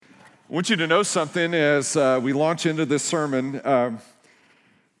I want you to know something as we launch into this sermon,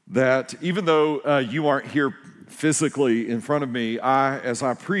 that even though you aren't here physically in front of me, as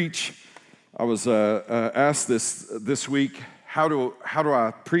I preach, I was asked this week, how do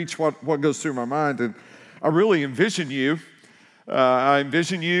I preach, what goes through my mind, and I really envision you. I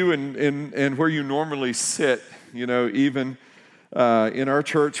envision you and where you normally sit, even in our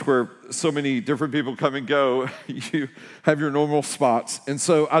church where so many different people come and go, you have your normal spots. And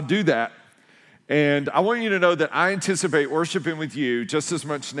so I do that. And I want you to know that I anticipate worshiping with you just as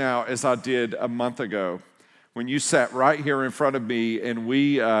much now as I did a month ago when you sat right here in front of me and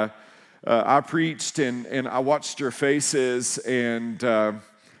I preached and I watched your faces and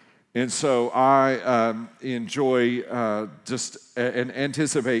so I enjoy and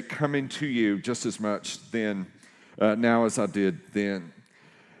anticipate coming to you just as much now as I did then.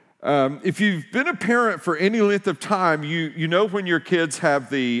 If you've been a parent for any length of time, you know when your kids have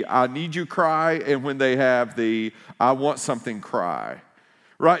the I need you cry and when they have the I want something cry,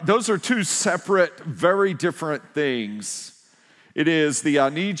 right? Those are two separate, very different things. It is the I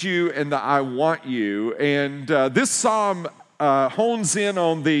need you and the I want you. And this psalm hones in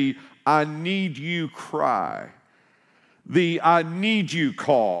on the I need you cry, the I need you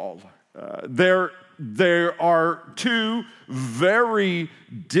call. There are two very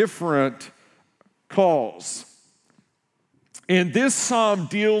different calls. And this psalm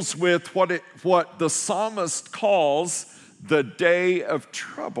deals with what the psalmist calls the day of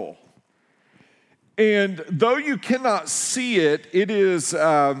trouble. And though you cannot see it, it is,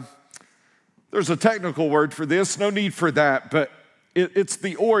 there's a technical word for this, no need for that, but it's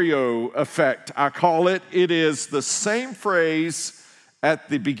the Oreo effect, I call it. It is the same phrase at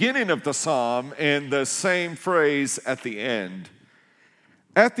the beginning of the psalm and the same phrase at the end.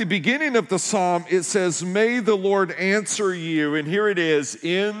 At the beginning of the psalm, it says, "May the Lord answer you," and here it is,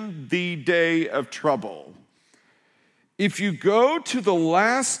 "in the day of trouble." If you go to the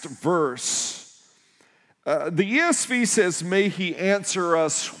last verse, the ESV says, "May he answer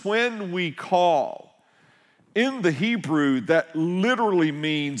us when we call." In the Hebrew, that literally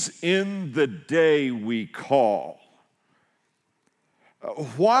means in the day we call.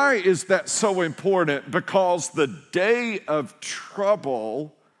 Why is that so important? Because the day of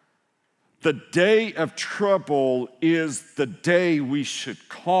trouble is the day we should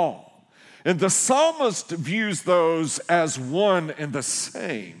call. And the psalmist views those as one and the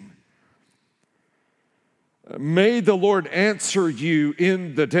same. May the Lord answer you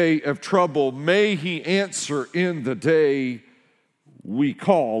in the day of trouble. May he answer in the day we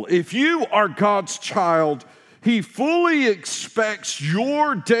call. If you are God's child, he fully expects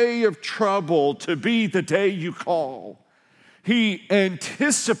your day of trouble to be the day you call. He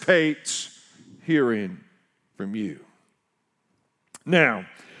anticipates hearing from you. Now,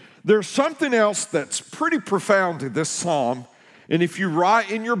 there's something else that's pretty profound in this psalm. And if you write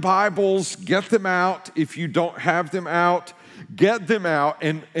in your Bibles, get them out. If you don't have them out, get them out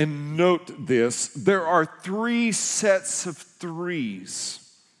and note this. There are 3 sets of threes.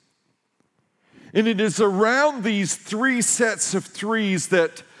 And it is around these 3 sets of threes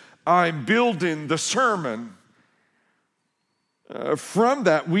that I'm building the sermon. From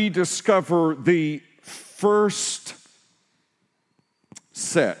that, we discover the first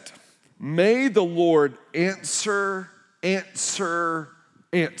set. May the Lord answer, answer,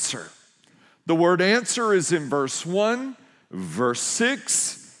 answer. The word answer is in verse 1, verse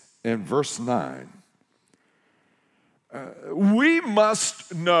 6, and verse 9. We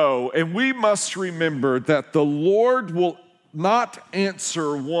must know and we must remember that the Lord will not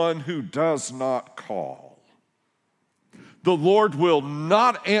answer one who does not call. The Lord will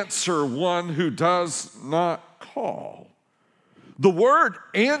not answer one who does not call. The word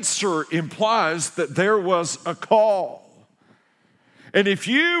answer implies that there was a call. And if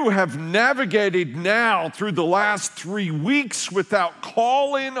you have navigated now through the last 3 weeks without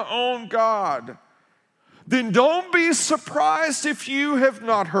calling on God, then don't be surprised if you have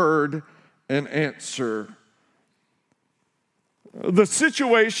not heard an answer. The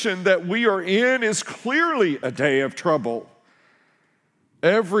situation that we are in is clearly a day of trouble.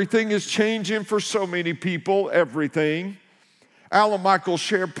 Everything is changing for so many people, everything. Alan Michael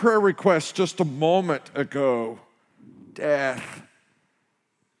shared prayer requests just a moment ago. Death.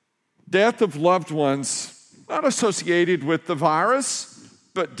 Death of loved ones, not associated with the virus,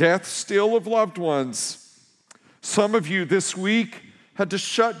 but death still of loved ones. Some of you this week had to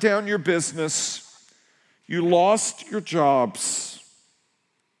shut down your business. You lost your jobs.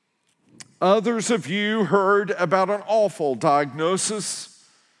 Others of you heard about an awful diagnosis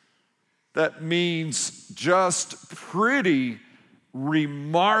that means just pretty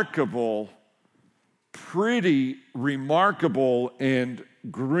pretty remarkable and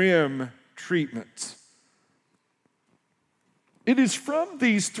grim treatments. It is from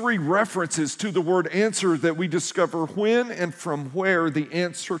these three references to the word answer that we discover when and from where the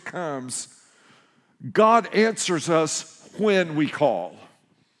answer comes. God answers us when we call.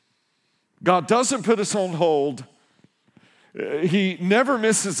 God doesn't put us on hold. He never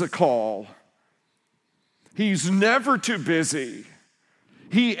misses a call. He's never too busy.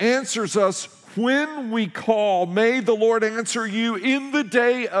 He answers us when we call. May the Lord answer you in the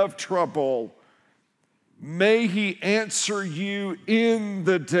day of trouble. May He answer you in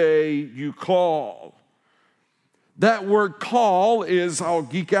the day you call. That word call is, I'll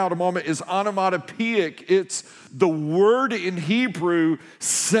geek out a moment, is onomatopoeic. It's the word in Hebrew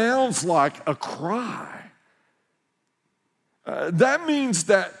sounds like a cry. That means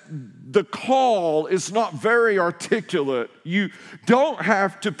that the call is not very articulate. You don't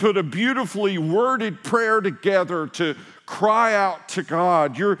have to put a beautifully worded prayer together to cry out to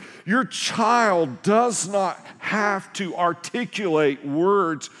God. Your child does not have to articulate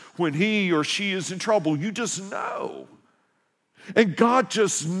words when he or she is in trouble. You just know. And God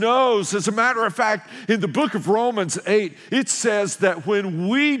just knows. As a matter of fact, in the book of Romans 8, it says that when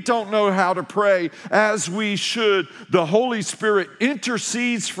we don't know how to pray as we should, the Holy Spirit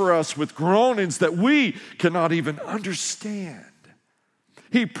intercedes for us with groanings that we cannot even understand.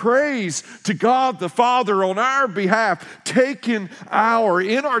 He prays to God the Father on our behalf, taking our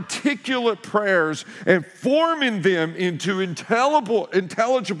inarticulate prayers and forming them into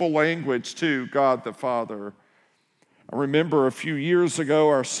intelligible language to God the Father. I remember a few years ago,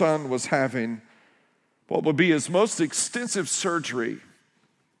 our son was having what would be his most extensive surgery.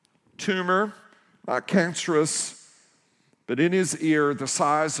 Tumor, not cancerous, but in his ear, the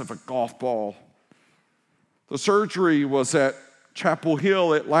size of a golf ball. The surgery was at Chapel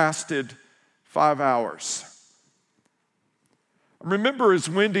Hill. It lasted 5 hours. I remember as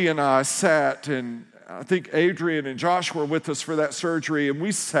Wendy and I sat, and I think Adrian and Josh were with us for that surgery, and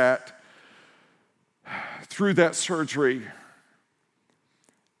we sat through that surgery.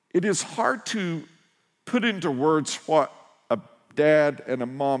 It is hard to put into words what a dad and a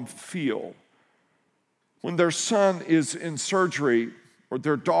mom feel when their son is in surgery or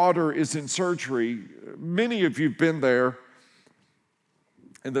their daughter is in surgery. Many of you have been there,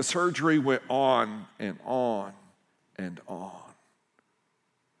 and the surgery went on and on and on.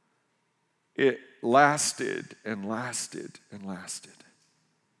 It lasted and lasted and lasted.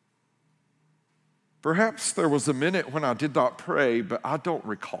 Perhaps there was a minute when I did not pray, but I don't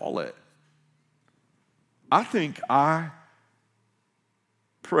recall it. I think I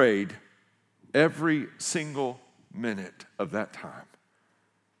prayed every single minute of that time.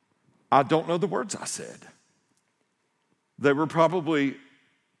 I don't know the words I said. They were probably,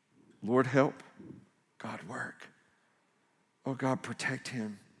 Lord, help. God, work. Oh, God, protect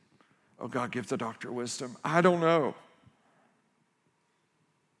him. Oh, God, give the doctor wisdom. I don't know.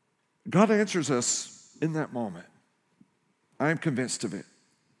 God answers us in that moment. I am convinced of it.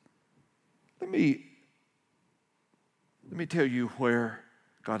 Let me tell you where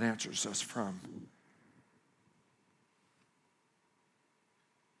God answers us from.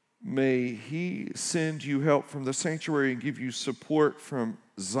 May he send you help from the sanctuary and give you support from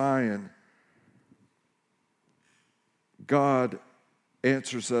Zion. God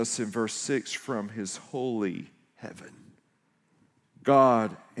answers us in verse 6 from his holy heaven.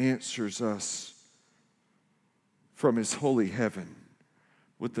 God answers us from his holy heaven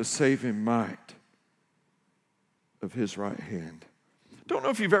with the saving might of his right hand. Don't know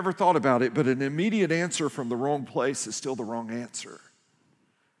if you've ever thought about it, but an immediate answer from the wrong place is still the wrong answer.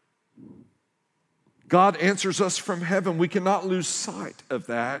 God answers us from heaven. We cannot lose sight of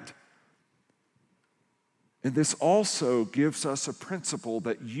that. And this also gives us a principle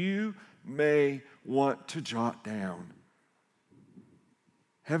that you may want to jot down.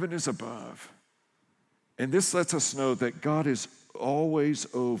 Heaven is above. And this lets us know that God is always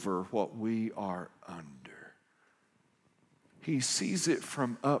over what we are under. He sees it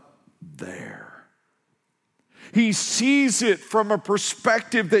from up there. He sees it from a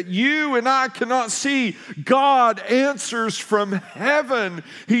perspective that you and I cannot see. God answers from heaven.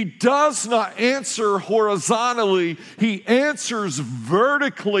 He does not answer horizontally. He answers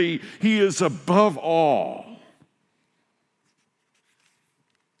vertically. He is above all.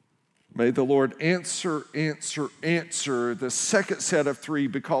 May the Lord answer, answer, answer the second set of three,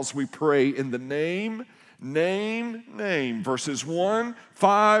 because we pray in the name, verses 1,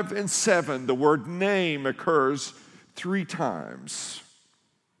 5, and 7. The word name occurs 3 times.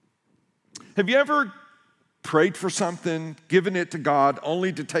 Have you ever prayed for something, given it to God,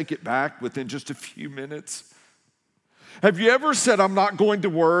 only to take it back within just a few minutes? Have you ever said, I'm not going to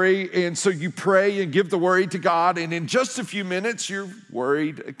worry, and so you pray and give the worry to God, and in just a few minutes, you're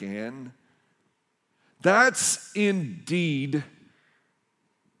worried again? That's indeed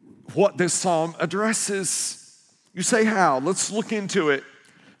what this psalm addresses. You say, how? Let's look into it.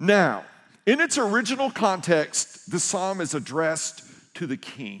 Now, in its original context, the psalm is addressed to the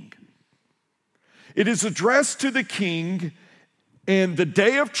king. It is addressed to the king, and the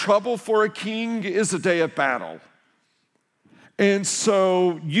day of trouble for a king is a day of battle. And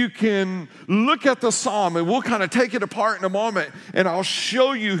so you can look at the psalm, and we'll kind of take it apart in a moment, and I'll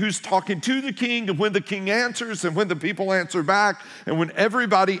show you who's talking to the king, and when the king answers, and when the people answer back, and when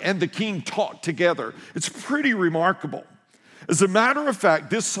everybody and the king talk together. It's pretty remarkable. As a matter of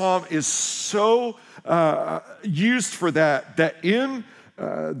fact, this psalm is so used for that in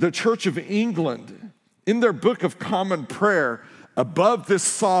the Church of England, in their Book of Common Prayer, above this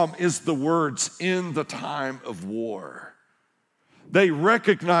psalm is the words, in the time of war. They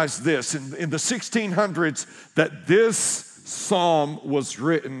recognized this in the 1600s, that this psalm was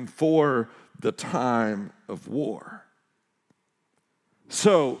written for the time of war.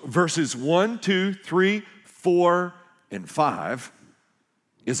 So verses 1, 2, 3, 4, and 5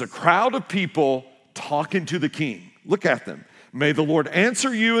 is a crowd of people talking to the king. Look at them. May the Lord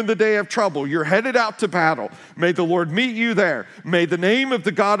answer you in the day of trouble. You're headed out to battle. May the Lord meet you there. May the name of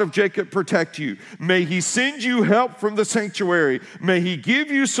the God of Jacob protect you. May he send you help from the sanctuary. May he give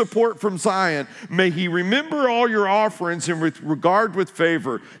you support from Zion. May he remember all your offerings and regard with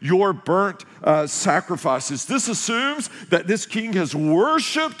favor your burnt sacrifices. This assumes that this king has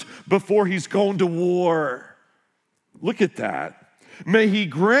worshiped before he's gone to war. Look at that. May he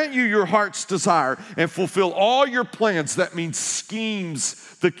grant you your heart's desire and fulfill all your plans. That means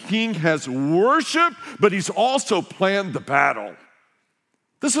schemes. The king has worshiped, but he's also planned the battle.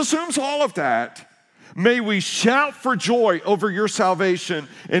 This assumes all of that. May we shout for joy over your salvation,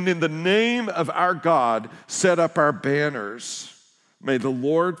 and in the name of our God, set up our banners. May the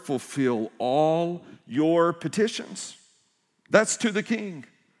Lord fulfill all your petitions. That's to the king.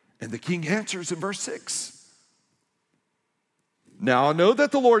 And the king answers in verse 6. Now I know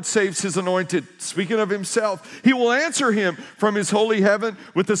that the Lord saves his anointed. Speaking of himself, he will answer him from his holy heaven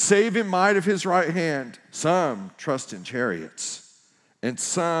with the saving might of his right hand. Some trust in chariots and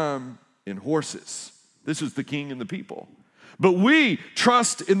some in horses. This is the king and the people. But we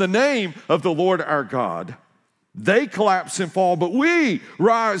trust in the name of the Lord our God. They collapse and fall, but we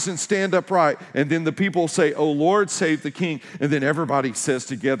rise and stand upright. And then the people say, O Lord, save the king. And then everybody says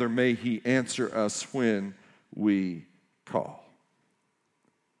together, may he answer us when we call.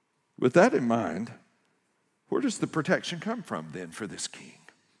 With that in mind, where does the protection come from then for this king?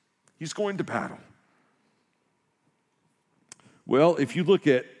 He's going to battle. Well, if you look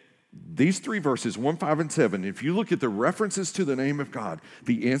at these three verses, 1, 5, and 7, if you look at the references to the name of God,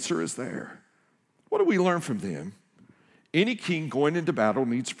 the answer is there. What do we learn from them? Any king going into battle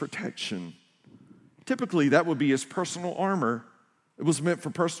needs protection. Typically, that would be his personal armor. It was meant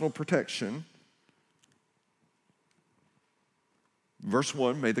for personal protection. Verse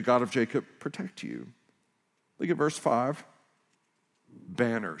 1, may the God of Jacob protect you. Look at verse 5.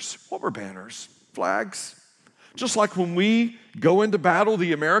 Banners. What were banners? Flags. Just like when we go into battle,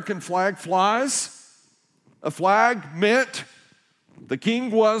 the American flag flies. A flag meant the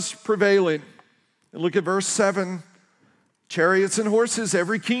king was prevailing. And look at verse 7. Chariots and horses.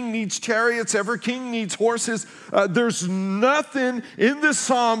 Every king needs chariots. Every king needs horses. There's nothing in this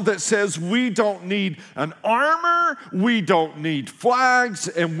psalm that says we don't need an armor, we don't need flags,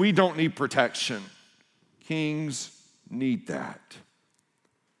 and we don't need protection. Kings need that.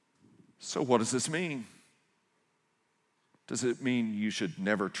 So what does this mean? Does it mean you should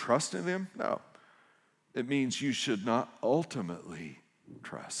never trust in them? No. It means you should not ultimately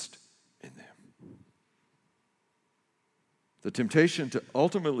trust in them. The temptation to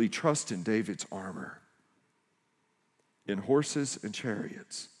ultimately trust in David's armor, in horses and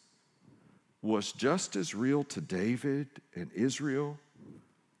chariots, was just as real to David and Israel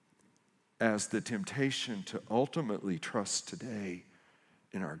as the temptation to ultimately trust today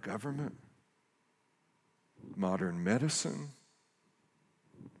in our government, modern medicine,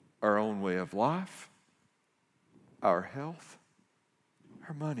 our own way of life, our health,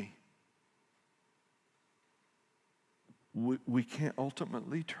 our money. We can't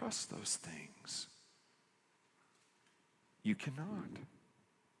ultimately trust those things. You cannot.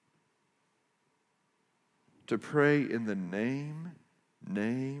 To pray in the name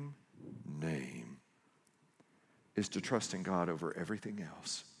is to trust in God over everything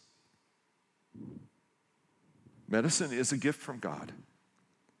else. Medicine is a gift from God.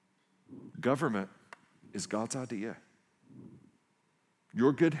 Government is God's idea.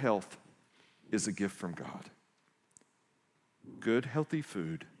 Your good health is a gift from God. Good, healthy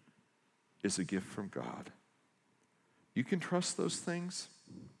food is a gift from God. You can trust those things,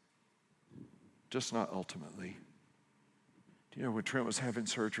 just not ultimately. Do you know when Trent was having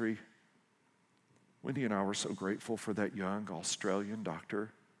surgery, Wendy and I were so grateful for that young Australian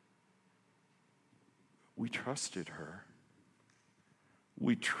doctor. We trusted her.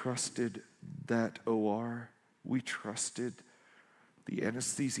 We trusted that OR. We trusted the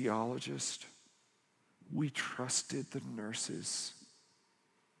anesthesiologist. We trusted the nurses.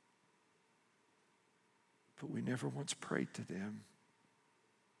 But we never once prayed to them.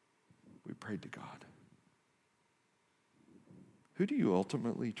 We prayed to God. Who do you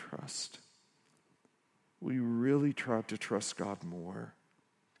ultimately trust? We really tried to trust God more.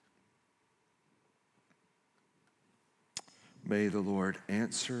 May the Lord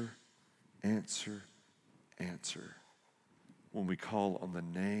answer, answer, answer when we call on the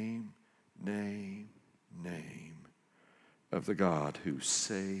name of the God who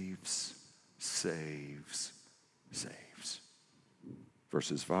saves, saves, saves.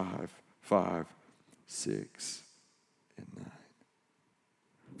 Verses 5, 6, and 9.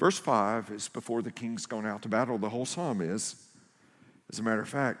 Verse 5 is before the king's gone out to battle. The whole psalm is. As a matter of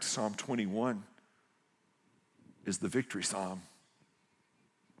fact, Psalm 21 is the victory psalm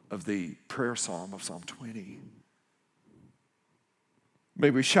of the prayer psalm of Psalm 20.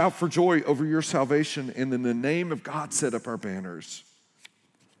 May we shout for joy over your salvation, and in the name of God set up our banners.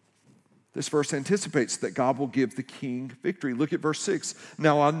 This verse anticipates that God will give the king victory. Look at verse 6.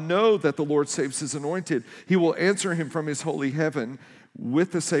 Now I know that the Lord saves his anointed. He will answer him from his holy heaven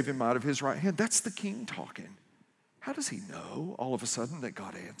with the saving might of his right hand. That's the king talking. How does he know all of a sudden that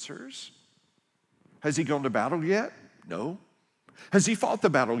God answers? Has he gone to battle yet? No. Has he fought the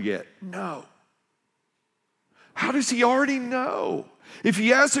battle yet? No. How does he already know? If he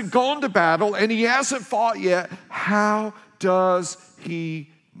hasn't gone to battle and he hasn't fought yet, how does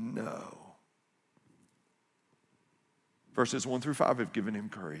he know? Verses 1 through 5 have given him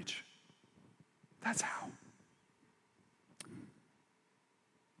courage. That's how.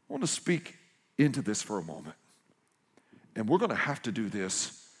 I want to speak into this for a moment. And we're going to have to do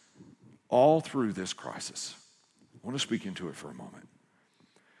this all through this crisis. I want to speak into it for a moment.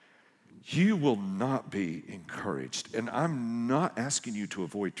 You will not be encouraged, and I'm not asking you to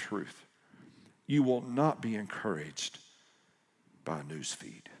avoid truth. You will not be encouraged by a news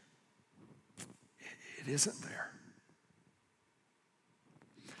feed. It isn't there.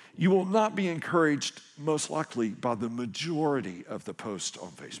 You will not be encouraged, most likely, by the majority of the posts on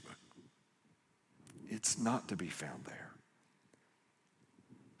Facebook. It's not to be found there.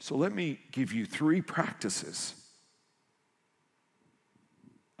 So let me give you 3 practices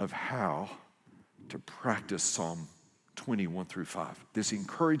of how to practice Psalm 21 through 5. These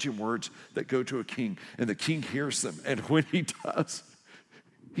encouraging words that go to a king, and the king hears them. And when he does,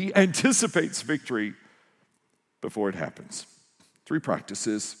 he anticipates victory before it happens. 3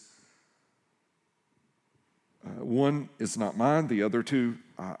 practices. One is not mine. The other 2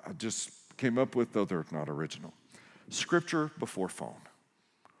 I just came up with, though they're not original. Scripture before phone.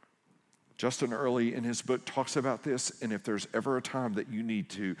 Justin Early in his book talks about this, and if there's ever a time that you need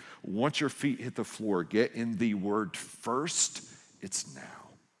to, once your feet hit the floor, get in the word first, it's now.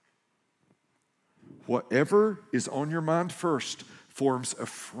 Whatever is on your mind first forms a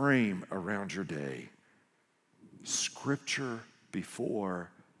frame around your day. Scripture before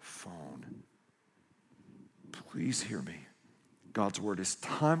phone. Please hear me. God's word is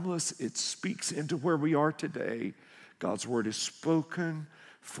timeless. It speaks into where we are today. God's word is spoken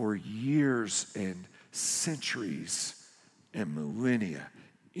for years and centuries and millennia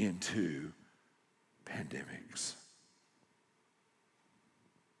into pandemics.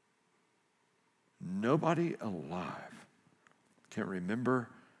 Nobody alive can remember,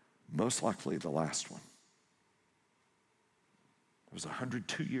 most likely, the last one. It was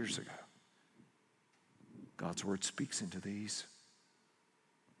 102 years ago. God's word speaks into these.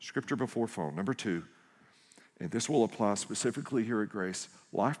 Scripture before phone. Number 2, and this will apply specifically here at Grace,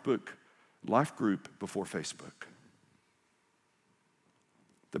 life group before Facebook.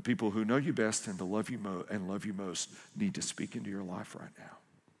 The people who know you best and love you most need to speak into your life right now.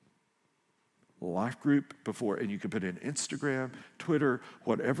 Life group before, and you can put in Instagram, Twitter,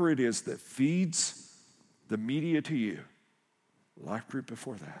 whatever it is that feeds the media to you. Life group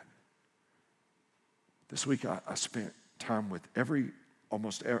before that. This week I spent time with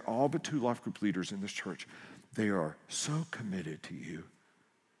almost all but 2 life group leaders in this church. They are so committed to you.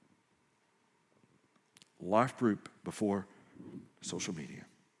 life group before social media.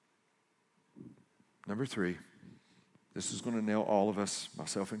 Number 3, this is going to nail all of us,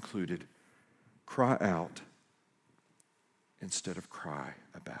 myself included. Cry out instead of cry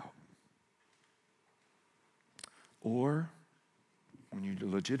about. Or when you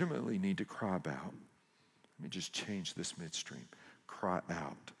legitimately need to cry about, let me just change this midstream. Cry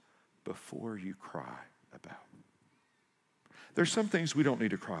out before you cry about. There's some things we don't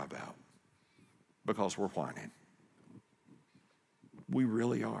need to cry about because we're whining. We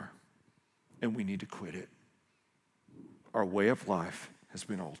really are. And we need to quit it. Our way of life has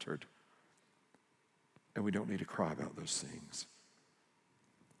been altered. And we don't need to cry about those things.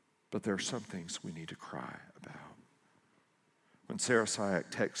 But there are some things we need to cry about. When Sarah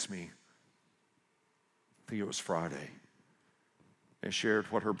Syack texted me, I think it was Friday, and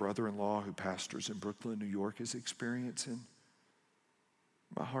shared what her brother-in-law, who pastors in Brooklyn, New York, is experiencing,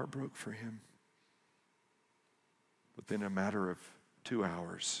 my heart broke for him. Within a matter of 2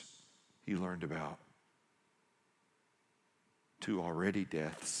 hours, he learned about 2 already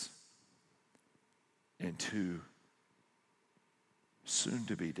deaths and 2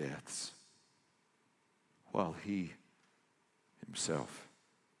 soon-to-be deaths, while he himself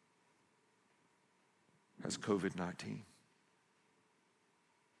has COVID-19.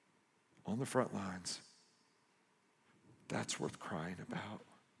 On the front lines. That's worth crying about.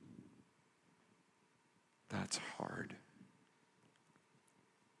 That's hard.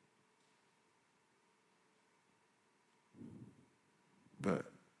 But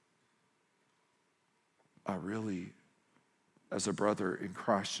I really, as a brother in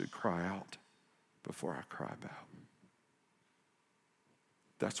Christ, should cry out before I cry about.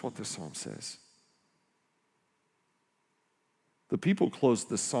 That's what this psalm says. The people closed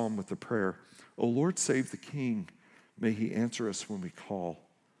this psalm with the prayer, "O Lord, save the king. May he answer us when we call."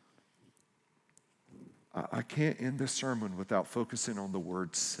 I can't end this sermon without focusing on the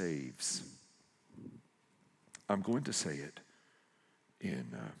word saves. I'm going to say it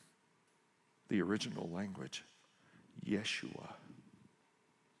in the original language, Yeshua.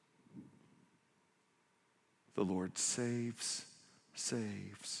 The Lord saves,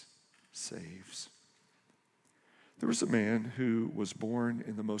 saves, saves. There was a man who was born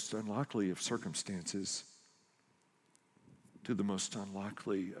in the most unlikely of circumstances to the most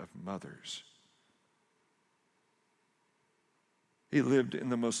unlikely of mothers. He lived in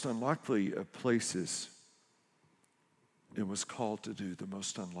the most unlikely of places and was called to do the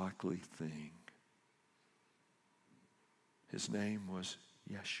most unlikely thing. His name was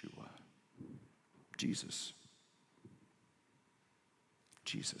Yeshua, Jesus.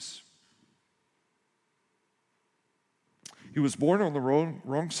 Jesus. He was born on the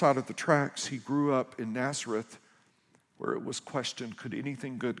wrong side of the tracks. He grew up in Nazareth, where it was questioned, could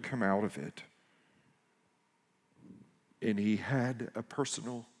anything good come out of it? And he had a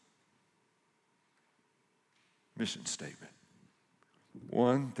personal mission statement.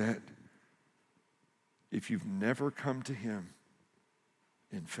 One that if you've never come to him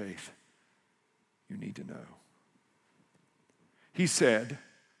in faith, you need to know. He said,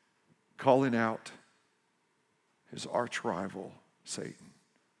 calling out his arch rival, Satan.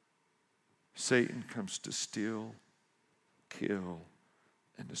 Satan comes to steal, kill,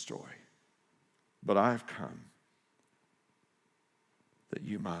 and destroy. But I've come that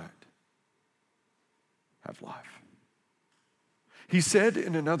you might have life. He said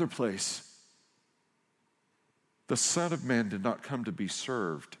in another place, the Son of Man did not come to be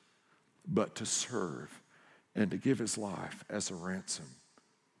served, but to serve and to give his life as a ransom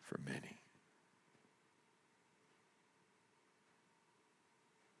for many.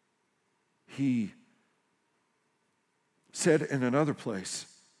 He said in another place,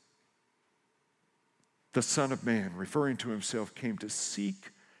 the Son of Man, referring to himself, came to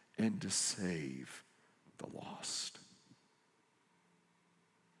seek and to save the lost.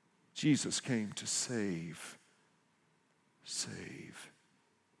 Jesus came to save, save,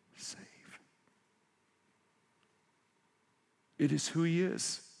 save. It is who he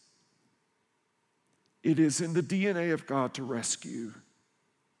is. It is in the DNA of God to rescue.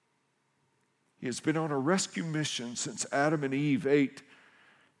 He has been on a rescue mission since Adam and Eve ate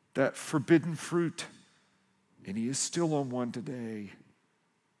that forbidden fruit, and he is still on one today.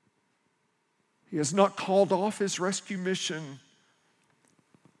 He has not called off his rescue mission.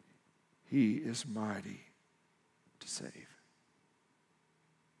 He is mighty to save.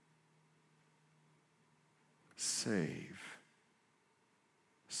 Save,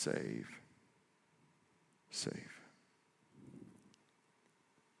 save, save.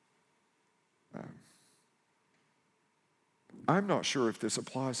 I'm not sure if this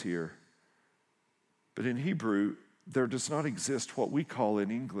applies here, But in Hebrew, there does not exist what we call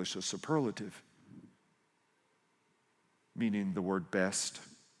in English a superlative, meaning the word best,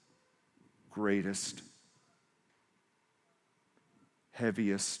 greatest,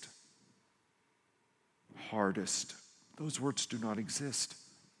 heaviest, hardest. Those words do not exist.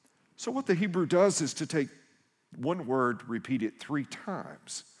 So what the Hebrew does is to take one word, repeat it 3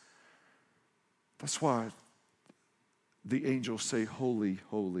 times. That's why the angels say, holy,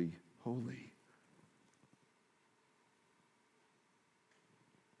 holy, holy.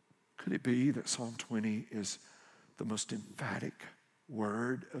 Could it be that Psalm 20 is the most emphatic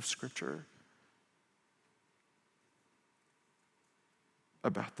word of Scripture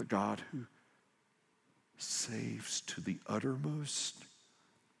about the God who saves to the uttermost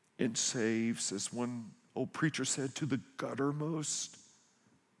and saves, as one old preacher said, to the guttermost?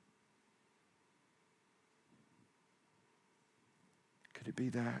 Could it be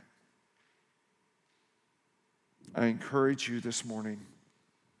that? I encourage you this morning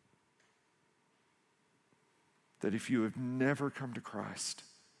that if you have never come to Christ,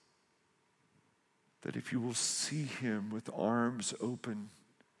 that if you will see him with arms open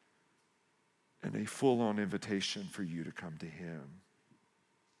and a full-on invitation for you to come to him.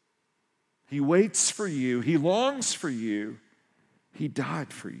 He waits for you. He longs for you. He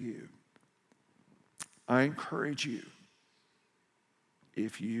died for you. I encourage you,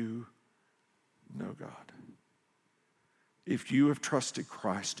 if you know God, if you have trusted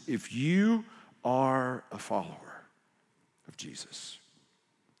Christ, if you are a follower of Jesus,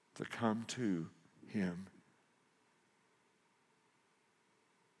 to come to him,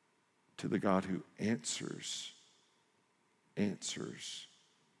 to the God who answers.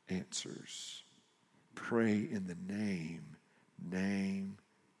 Pray in the name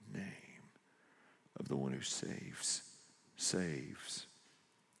of the one who saves.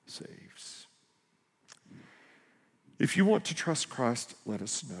 If you want to trust Christ, let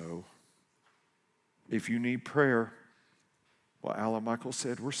us know. If you need prayer, well, Alan Michael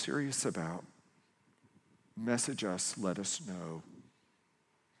said, we're serious about. Message us, let us know.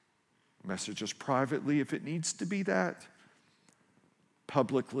 Message us privately if it needs to be that.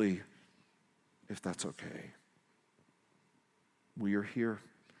 Publicly, if that's okay. We are here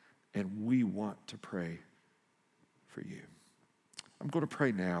and we want to pray for you. I'm going to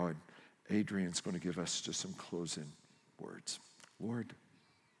pray now, and Adrian's going to give us just some closing words. Lord,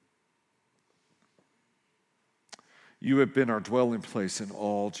 you have been our dwelling place in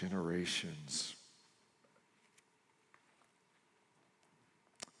all generations.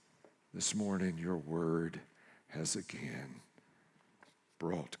 This morning, your word has again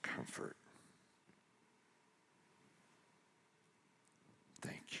brought comfort.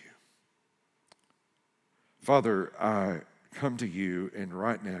 Thank you. Father, I come to you, and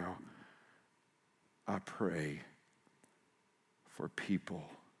right now, I pray for people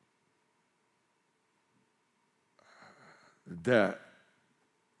that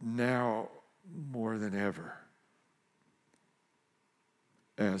now more than ever,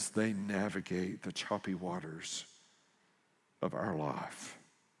 as they navigate the choppy waters of our life,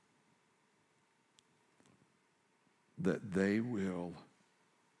 that they will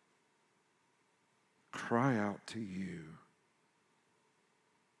cry out to you,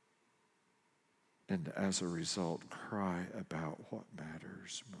 and as a result, cry about what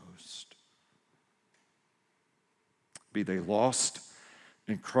matters most. Be they lost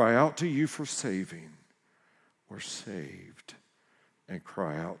and cry out to you for saving, or saved and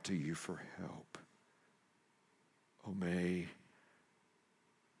cry out to you for help. Oh, may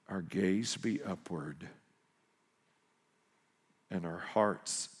our gaze be upward and our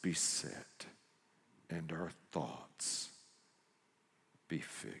hearts be set and our thoughts be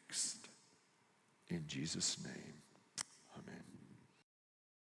fixed. In Jesus' name.